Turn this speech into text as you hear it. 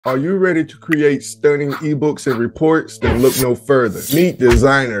Are you ready to create stunning ebooks and reports? Then look no further. Meet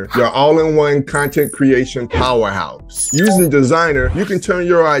Designer, your all-in-one content creation powerhouse. Using Designer, you can turn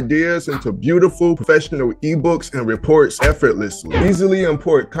your ideas into beautiful, professional ebooks and reports effortlessly. Easily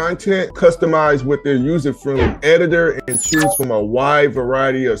import content, customize with their user-friendly editor, and choose from a wide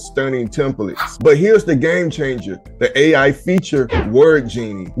variety of stunning templates. But here's the game changer, the AI feature, Word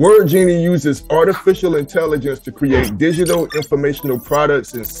Genie. Word Genie uses artificial intelligence to create digital informational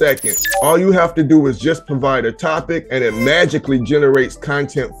products in seconds. All you have to do is just provide a topic and it magically generates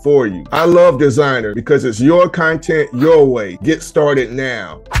content for you. I love Designer because it's your content your way. Get started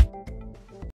now.